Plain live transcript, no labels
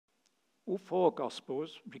All four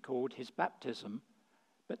Gospels record his baptism,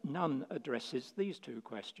 but none addresses these two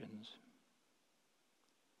questions.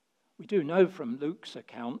 We do know from Luke's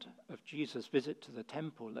account of Jesus' visit to the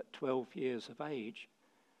temple at 12 years of age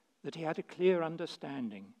that he had a clear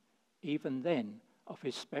understanding, even then, of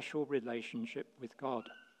his special relationship with God.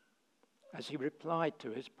 As he replied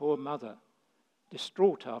to his poor mother,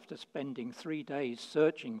 distraught after spending 3 days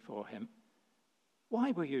searching for him,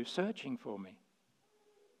 "Why were you searching for me?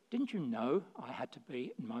 Didn't you know I had to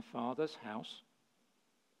be in my Father's house?"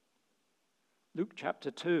 Luke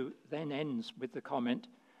chapter 2 then ends with the comment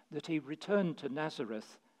that he returned to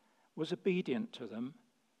Nazareth, was obedient to them,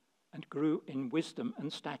 and grew in wisdom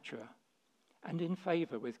and stature, and in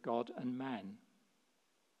favor with God and man.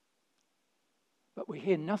 But we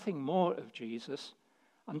hear nothing more of Jesus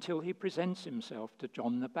until he presents himself to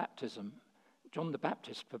John the Baptist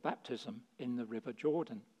for baptism in the River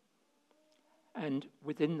Jordan. And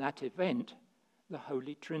within that event, the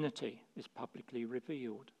Holy Trinity is publicly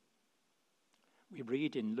revealed. We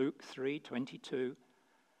read in Luke 3:22,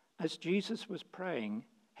 "As Jesus was praying,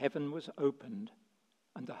 heaven was opened,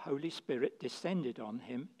 and the Holy Spirit descended on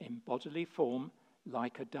him in bodily form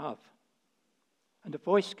like a dove. And a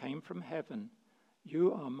voice came from heaven,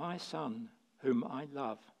 'You are my Son, whom I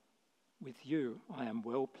love. With you I am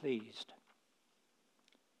well pleased.'"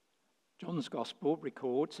 John's Gospel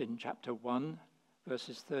records in chapter 1,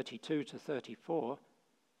 verses 32 to 34,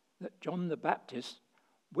 that John the Baptist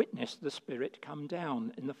witnessed the Spirit come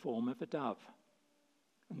down in the form of a dove,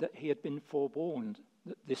 and that he had been forewarned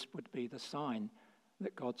that this would be the sign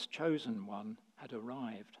that God's chosen one had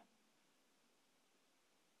arrived.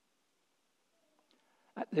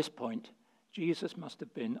 At this point, Jesus must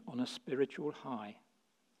have been on a spiritual high,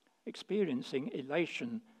 experiencing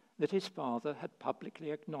elation that his Father had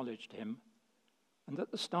publicly acknowledged him, and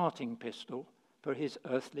that the starting pistol for his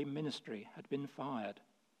earthly ministry had been fired.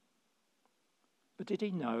 But did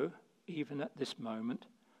he know, even at this moment,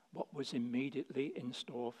 what was immediately in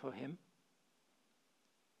store for him?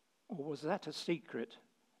 Or was that a secret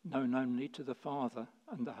known only to the Father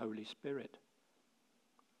and the Holy Spirit?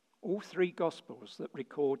 All three Gospels that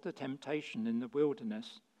record the temptation in the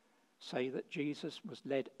wilderness say that Jesus was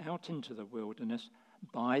led out into the wilderness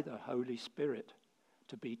by the Holy Spirit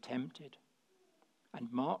to be tempted.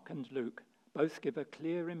 And Mark and Luke both give a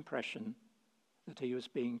clear impression that he was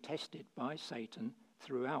being tested by Satan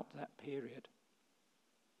throughout that period.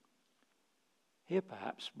 Here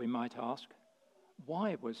perhaps we might ask,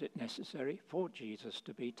 why was it necessary for Jesus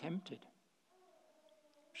to be tempted?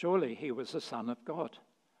 Surely he was the Son of God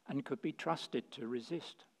and could be trusted to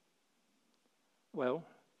resist. Well,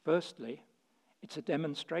 firstly, it's a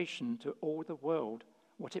demonstration to all the world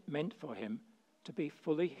what it meant for him to be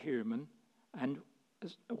fully human and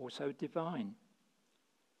also divine.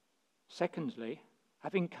 Secondly,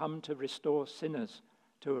 having come to restore sinners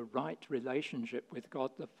to a right relationship with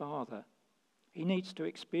God the Father, he needs to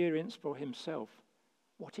experience for himself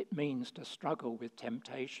what it means to struggle with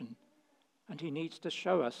temptation, and he needs to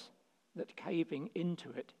show us that caving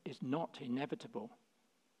into it is not inevitable.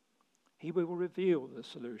 He will reveal the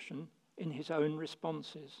solution in his own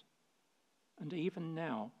responses, and even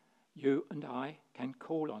now, you and I can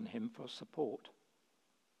call on him for support.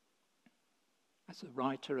 As the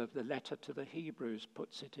writer of the letter to the Hebrews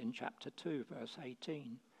puts it in chapter 2, verse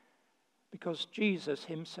 18, because Jesus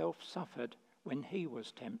himself suffered when he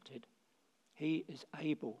was tempted, he is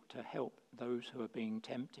able to help those who are being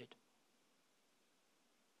tempted.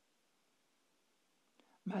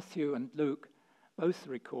 Matthew and Luke both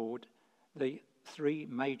record the three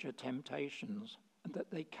major temptations, and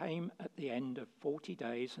that they came at the end of 40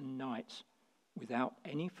 days and nights without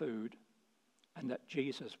any food, and that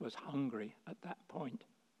Jesus was hungry at that point.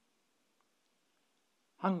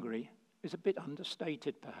 Hungry is a bit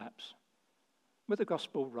understated, perhaps. Were the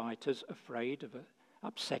gospel writers afraid of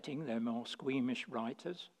upsetting their more squeamish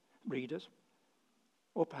readers?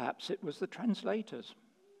 Or perhaps it was the translators.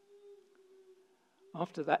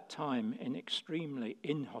 After that time in extremely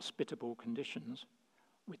inhospitable conditions,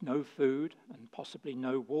 with no food and possibly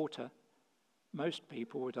no water, most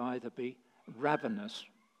people would either be ravenous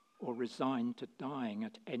or resigned to dying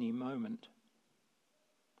at any moment.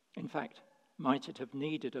 In fact, might it have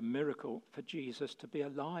needed a miracle for Jesus to be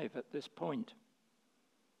alive at this point?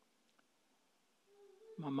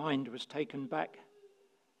 My mind was taken back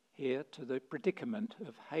here to the predicament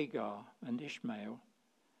of Hagar and Ishmael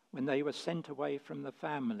when they were sent away from the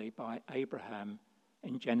family by Abraham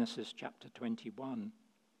in Genesis chapter 21.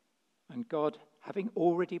 And God, having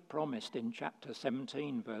already promised in chapter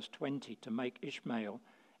 17, verse 20, to make Ishmael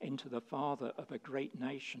into the father of a great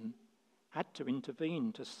nation, had to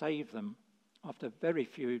intervene to save them after very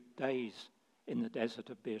few days in the desert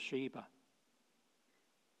of Beersheba.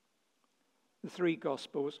 The three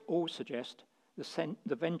Gospels all suggest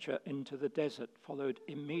the venture into the desert followed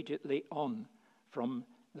immediately on from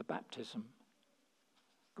the baptism.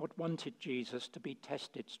 God wanted Jesus to be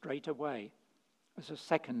tested straight away as a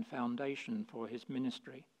second foundation for his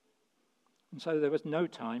ministry. And so there was no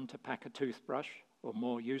time to pack a toothbrush, or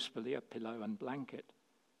more usefully, a pillow and blanket.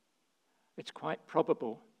 It's quite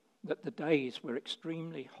probable that the days were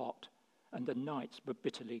extremely hot and the nights were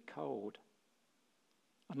bitterly cold.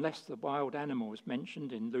 Unless the wild animals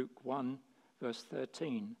mentioned in Luke 1, verse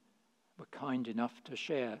 13, were kind enough to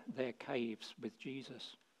share their caves with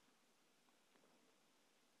Jesus.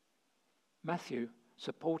 Matthew,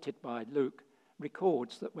 supported by Luke,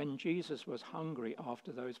 records that when Jesus was hungry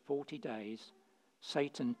after those 40 days,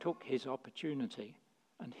 Satan took his opportunity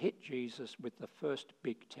and hit Jesus with the first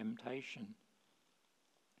big temptation.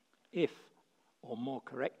 If, or more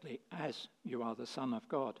correctly, as you are the Son of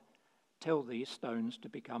God, tell these stones to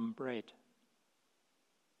become bread.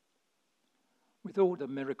 With all the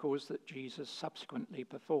miracles that Jesus subsequently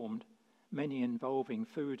performed, many involving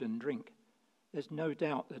food and drink, there's no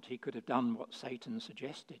doubt that he could have done what Satan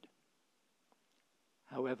suggested.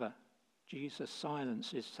 However, Jesus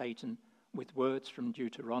silences Satan with words from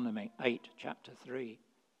Deuteronomy 8, chapter 3.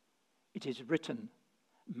 It is written,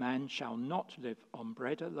 "Man shall not live on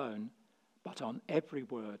bread alone, but on every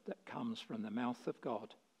word that comes from the mouth of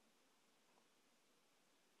God."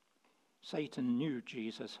 Satan knew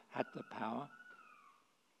Jesus had the power.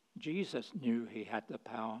 Jesus knew he had the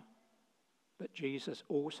power. But Jesus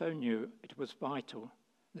also knew it was vital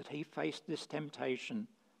that he faced this temptation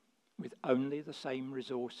with only the same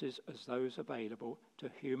resources as those available to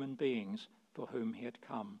human beings for whom he had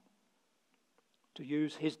come. To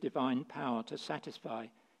use his divine power to satisfy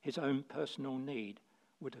his own personal need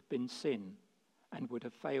would have been sin and would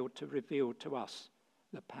have failed to reveal to us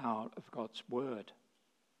the power of God's word.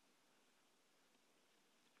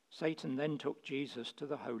 Satan then took Jesus to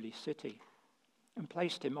the holy city and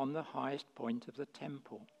placed him on the highest point of the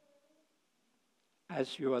temple.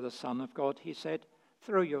 "As you are the Son of God," he said,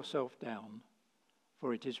 "throw yourself down,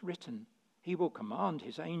 for it is written, he will command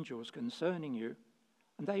his angels concerning you,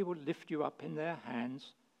 and they will lift you up in their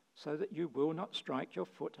hands so that you will not strike your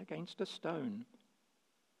foot against a stone."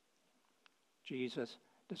 Jesus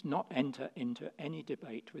does not enter into any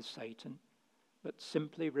debate with Satan, but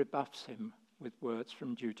simply rebuffs him with words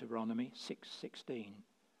from Deuteronomy 6:16.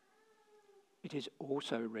 It is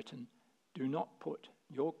also written, "Do not put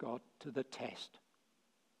your God to the test."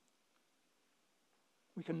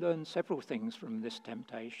 We can learn several things from this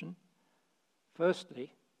temptation.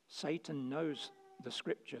 Firstly, Satan knows the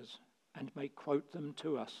scriptures and may quote them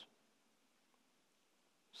to us.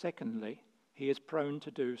 Secondly, he is prone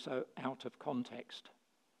to do so out of context.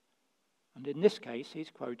 And in this case,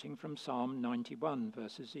 he's quoting from Psalm 91,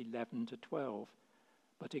 verses 11 to 12,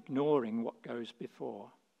 but ignoring what goes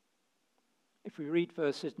before. If we read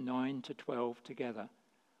verses 9 to 12 together,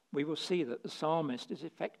 we will see that the psalmist is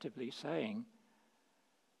effectively saying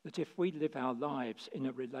that if we live our lives in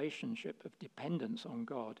a relationship of dependence on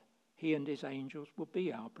God, he and his angels will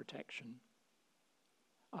be our protection.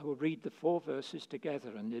 I will read the 4 verses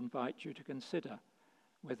together and invite you to consider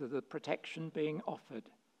whether the protection being offered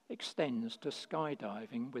extends to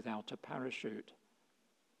skydiving without a parachute.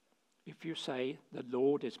 If you say, "The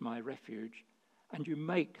Lord is my refuge," and you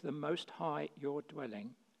make the Most High your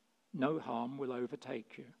dwelling, no harm will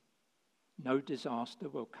overtake you. No disaster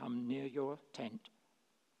will come near your tent,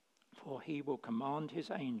 for he will command his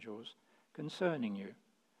angels concerning you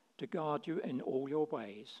to guard you in all your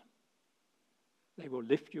ways. They will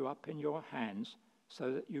lift you up in your hands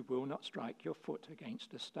so that you will not strike your foot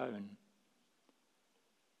against a stone.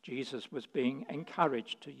 Jesus was being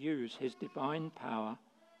encouraged to use his divine power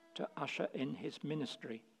to usher in his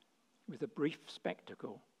ministry with a brief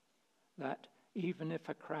spectacle that, even if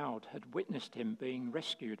a crowd had witnessed him being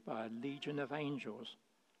rescued by a legion of angels,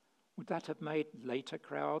 would that have made later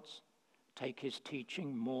crowds take his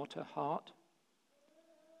teaching more to heart?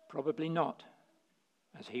 Probably not,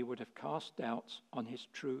 as he would have cast doubts on his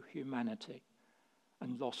true humanity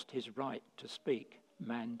and lost his right to speak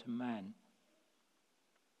man to man.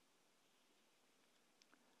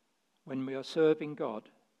 When we are serving God,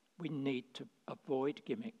 we need to avoid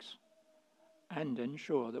gimmicks and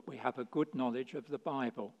ensure that we have a good knowledge of the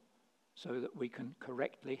Bible so that we can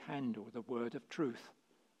correctly handle the word of truth,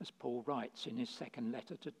 as Paul writes in his second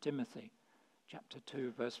letter to Timothy, chapter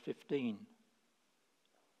 2, verse 15.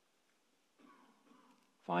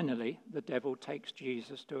 Finally, the devil takes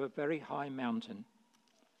Jesus to a very high mountain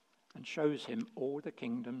and shows him all the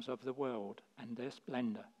kingdoms of the world and their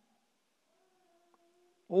splendor.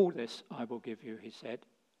 All this I will give you, he said,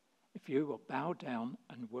 if you will bow down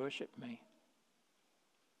and worship me.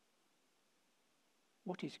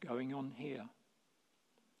 What is going on here?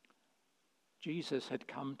 Jesus had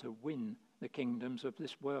come to win the kingdoms of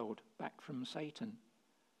this world back from Satan,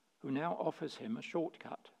 who now offers him a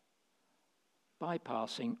shortcut,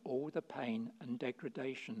 bypassing all the pain and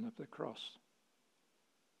degradation of the cross.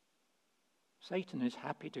 Satan is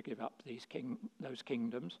happy to give up those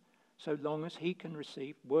kingdoms so long as he can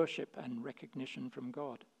receive worship and recognition from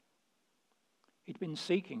God. He'd been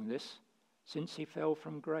seeking this since he fell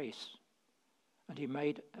from grace, and he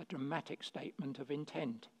made a dramatic statement of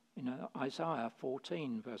intent in Isaiah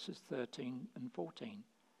 14, verses 13 and 14.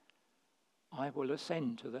 I will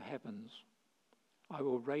ascend to the heavens. I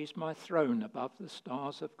will raise my throne above the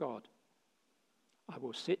stars of God. I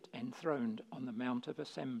will sit enthroned on the Mount of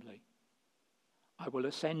Assembly. I will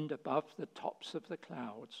ascend above the tops of the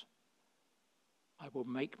clouds. I will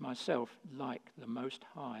make myself like the Most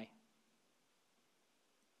High.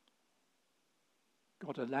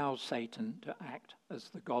 God allows Satan to act as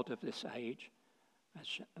the god of this age, as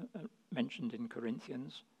mentioned in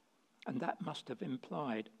Corinthians, and that must have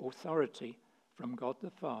implied authority from God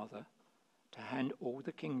the Father to hand all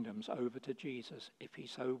the kingdoms over to Jesus if he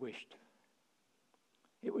so wished.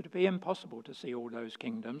 It would be impossible to see all those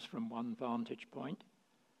kingdoms from one vantage point,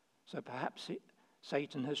 so perhaps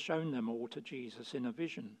Satan has shown them all to Jesus in a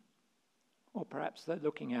vision, or perhaps they're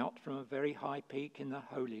looking out from a very high peak in the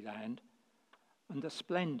Holy Land, and the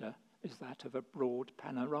splendor is that of a broad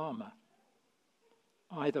panorama.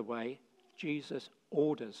 Either way, Jesus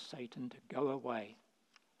orders Satan to go away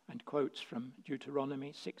and quotes from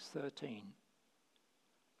Deuteronomy 6:13.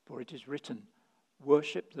 For it is written,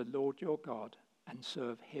 worship the Lord your God and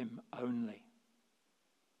serve him only.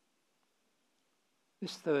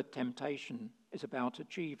 This third temptation is about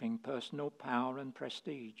achieving personal power and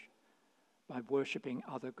prestige by worshipping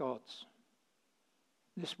other gods.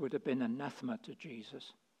 This would have been anathema to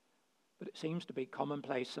Jesus, but it seems to be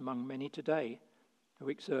commonplace among many today who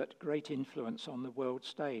exert great influence on the world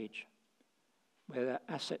stage, where their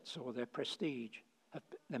assets or their prestige have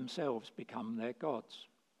themselves become their gods.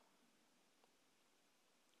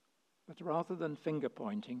 But rather than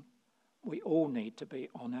finger-pointing, we all need to be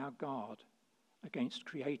on our guard against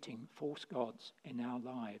creating false gods in our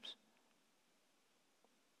lives.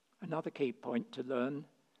 Another key point to learn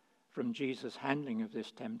from Jesus' handling of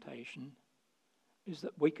this temptation is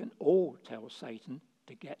that we can all tell Satan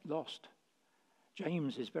to get lost.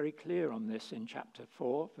 James is very clear on this in chapter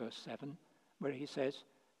 4, verse 7, where he says,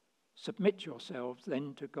 submit yourselves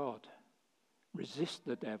then to God. Resist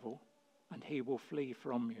the devil, and he will flee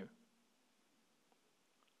from you.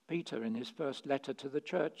 Peter, in his first letter to the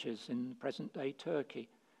churches in present-day Turkey,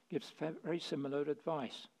 gives very similar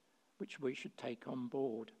advice, which we should take on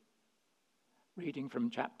board. Reading from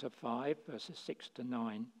chapter 5, verses 6 to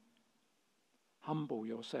 9, humble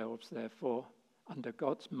yourselves, therefore, under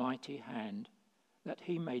God's mighty hand, that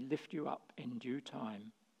he may lift you up in due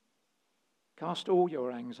time. Cast all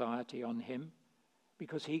your anxiety on him,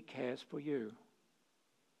 because he cares for you.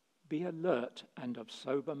 Be alert and of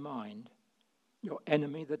sober mind. Your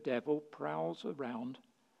enemy, the devil, prowls around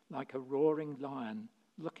like a roaring lion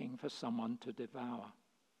looking for someone to devour.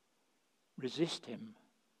 Resist him,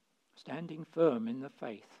 standing firm in the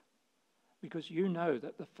faith, because you know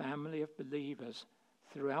that the family of believers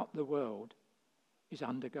throughout the world is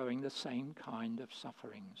undergoing the same kind of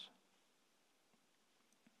sufferings.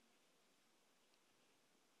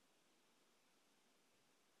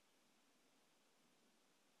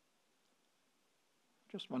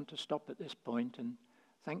 Just want to stop at this point and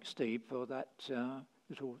thank Steve for that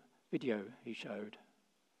little video he showed,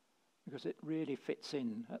 because it really fits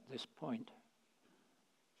in at this point.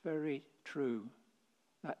 Very true,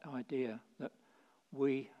 that idea that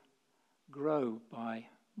we grow by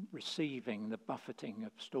receiving the buffeting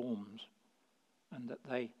of storms, and that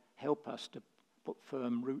they help us to put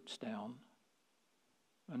firm roots down.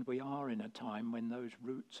 And we are in a time when those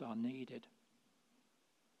roots are needed.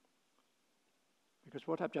 Because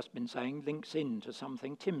what I've just been saying links in to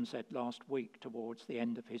something Tim said last week towards the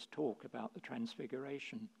end of his talk about the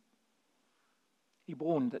Transfiguration. He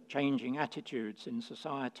warned that changing attitudes in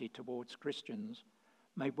society towards Christians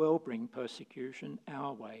may well bring persecution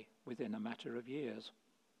our way within a matter of years.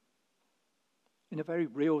 In a very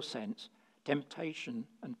real sense, temptation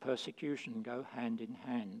and persecution go hand in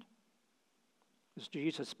hand. As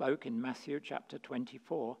Jesus spoke in Matthew chapter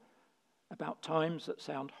 24, about times that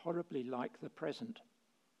sound horribly like the present,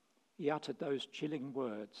 he uttered those chilling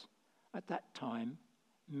words, "At that time,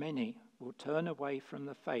 many will turn away from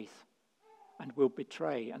the faith and will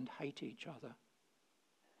betray and hate each other.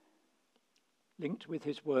 Linked with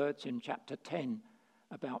his words in chapter 10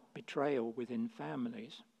 about betrayal within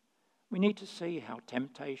families, we need to see how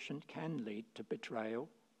temptation can lead to betrayal,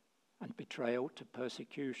 and betrayal to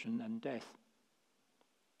persecution and death.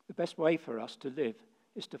 The best way for us to live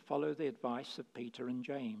is to follow the advice of Peter and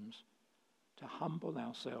James, to humble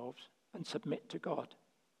ourselves and submit to God,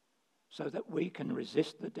 so that we can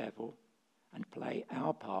resist the devil and play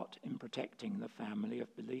our part in protecting the family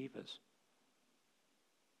of believers.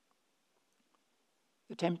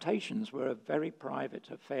 The temptations were a very private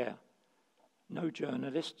affair. No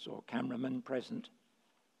journalists or cameramen present.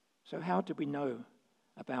 So how do we know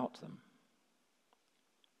about them?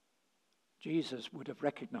 Jesus would have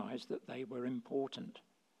recognized that they were important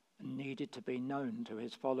and needed to be known to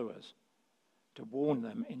his followers, to warn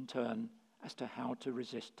them in turn as to how to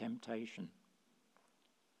resist temptation.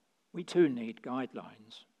 We too need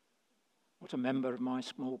guidelines, what a member of my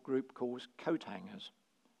small group calls coat hangers.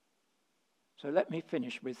 So let me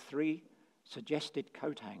finish with 3 suggested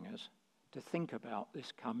coat hangers to think about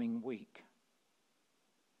this coming week.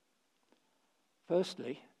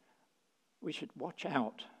 Firstly, we should watch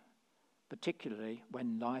out, particularly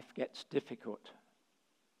when life gets difficult.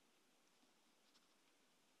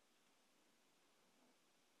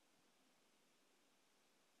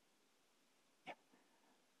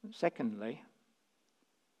 Secondly,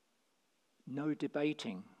 no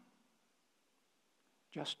debating.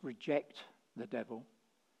 Just reject the devil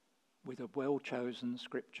with a well-chosen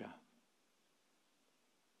scripture.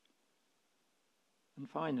 And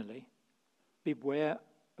finally, beware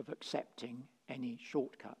of accepting any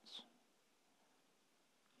shortcuts.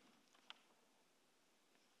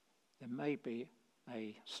 There may be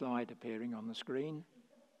a slide appearing on the screen.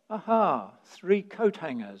 Aha, 3 coat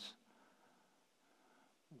hangers.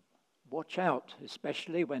 Watch out,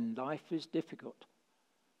 especially when life is difficult.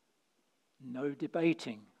 No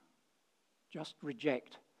debating. Just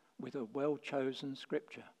reject with a well-chosen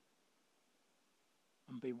scripture.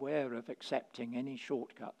 And beware of accepting any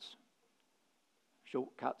shortcuts.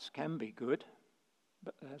 Shortcuts can be good,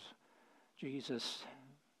 but as Jesus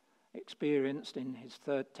experienced in his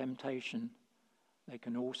 3rd temptation, they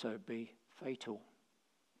can also be fatal.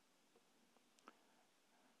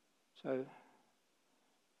 So,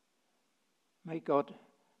 may God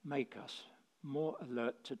make us more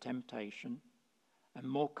alert to temptation and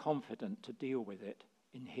more confident to deal with it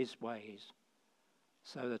in his ways,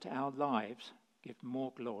 so that our lives give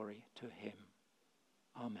more glory to him.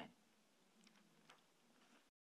 Amen.